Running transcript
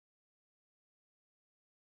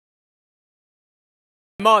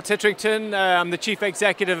Mark Titterington, I'm the Chief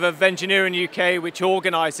Executive of EngineeringUK, which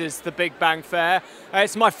organises the Big Bang Fair.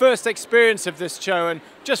 It's my first experience of this show, and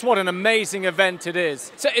just what an amazing event it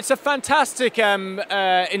is. So it's a fantastic,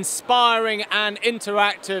 inspiring and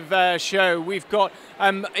interactive show. We've got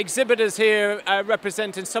exhibitors here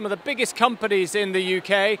representing some of the biggest companies in the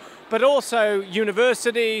UK, but also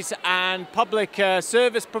universities and public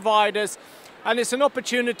service providers. And it's an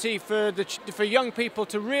opportunity for young people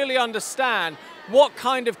to really understand what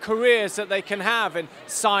kind of careers that they can have in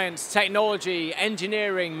science, technology,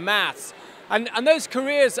 engineering, maths. And those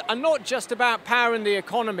careers are not just about powering the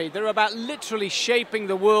economy, they're about literally shaping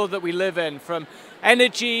the world that we live in, from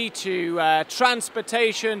energy to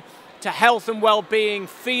transportation to health and well-being,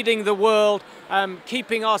 feeding the world,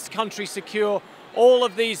 keeping our country secure. All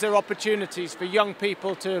of these are opportunities for young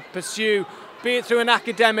people to pursue, be it through an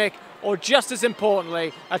academic or, just as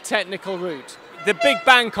importantly, a technical route. The Big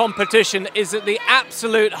Bang competition is at the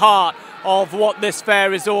absolute heart of what this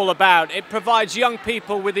fair is all about. It provides young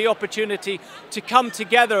people with the opportunity to come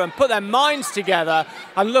together and put their minds together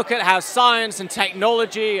and look at how science and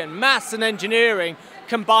technology and maths and engineering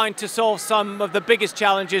combine to solve some of the biggest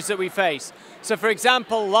challenges that we face. So, for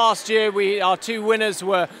example, last year our two winners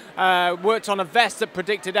were worked on a vest that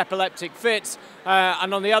predicted epileptic fits,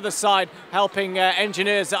 and on the other side, helping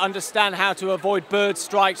engineers understand how to avoid bird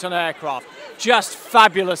strikes on aircraft. Just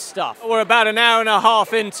fabulous stuff. We're about an hour and a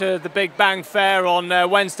half into the Big Bang Fair on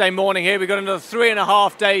Wednesday morning here. We've got another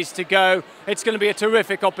 3.5 days to go. It's going to be a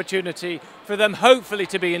terrific opportunity for them, hopefully,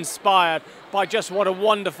 to be inspired by just what a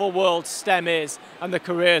wonderful world STEM is and the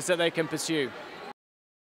careers that they can pursue.